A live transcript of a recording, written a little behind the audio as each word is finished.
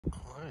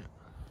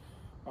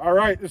All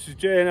right, this is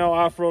J&L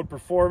Off-Road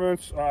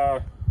Performance.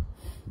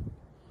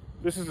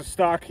 This is a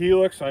stock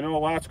Helix. I know a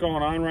lot's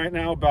going on right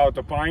now about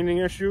the binding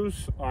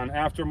issues on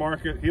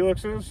aftermarket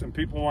Helixes, and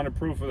people want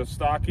proof of the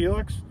stock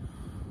Helix.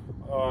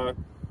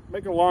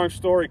 Make a long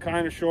story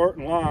kind of short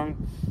and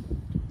long.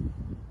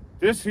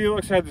 This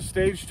Helix had the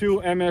Stage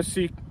 2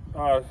 MSC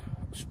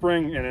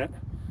spring in it,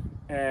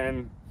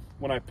 and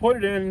when I put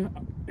it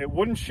in, it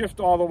wouldn't shift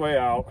all the way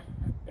out,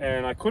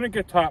 and I couldn't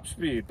get top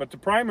speed, but the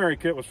primary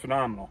kit was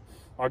phenomenal.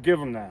 I'll give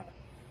them that.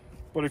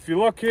 But if you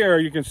look here,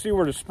 you can see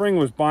where the spring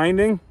was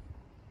binding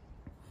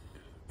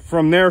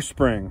from their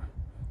spring.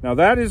 Now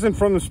that isn't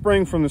from the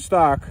spring from the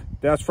stock,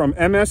 that's from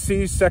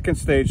MSC's second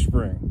stage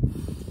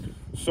spring.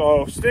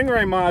 So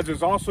Stingray Mods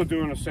is also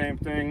doing the same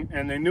thing,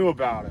 and they knew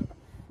about it.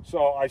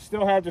 So I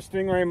still had the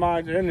Stingray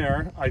Mods in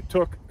there. I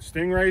took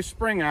Stingray's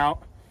spring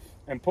out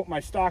and put my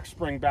stock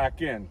spring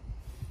back in.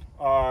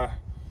 And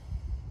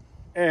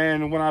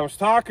when I was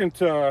talking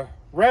to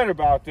Red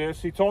about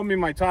this, he told me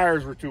my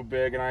tires were too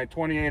big and I had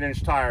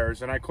 28-inch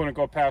tires and I couldn't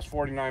go past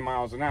 49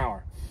 miles an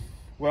hour.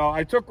 Well,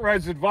 I took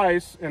Red's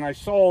advice and I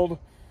sold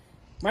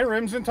my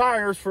rims and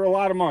tires for a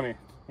lot of money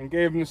and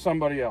gave them to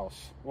somebody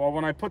else. Well,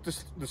 when I put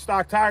the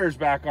stock tires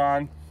back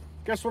on,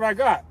 guess what I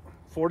got?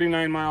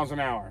 49 miles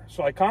an hour.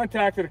 So I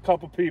contacted a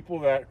couple people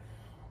that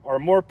are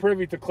more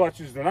privy to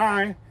clutches than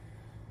I,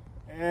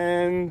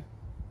 and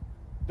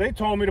they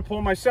told me to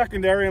pull my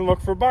secondary and look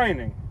for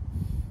binding.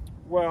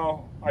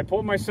 Well, I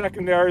pulled my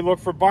secondary,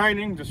 looked for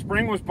binding. The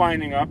spring was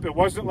binding up. It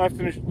wasn't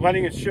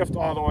letting it shift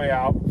all the way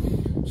out.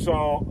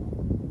 So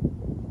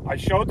I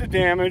showed the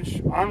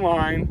damage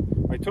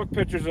online. I took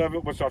pictures of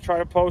it, which I'll try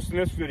to post in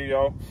this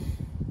video.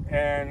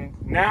 And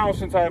now,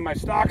 since I have my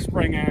stock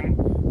spring in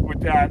with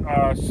that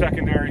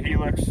secondary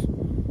Helix,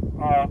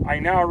 I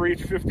now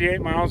reach 58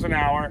 miles an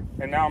hour,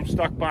 and now I'm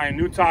stuck buying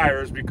new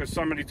tires because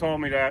somebody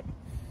told me that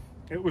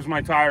it was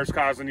my tires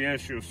causing the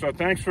issue. So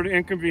thanks for the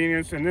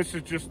inconvenience, and this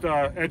is just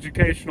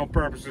educational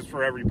purposes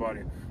for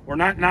everybody. We're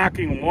not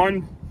knocking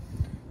one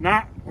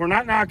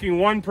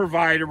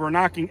provider, we're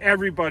knocking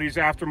everybody's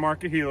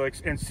aftermarket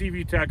Helix, and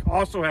CV Tech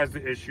also has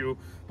the issue,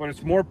 but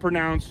it's more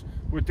pronounced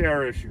with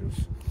their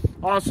issues.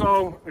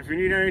 Also, if you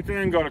need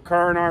anything, go to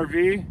Current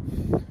RV,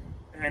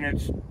 and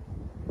it's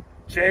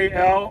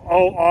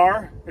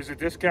JLOR is a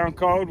discount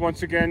code.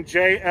 Once again,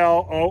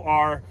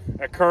 JLOR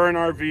at Current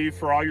RV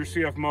for all your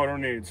CFMOTO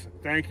needs.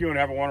 Thank you and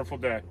have a wonderful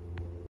day.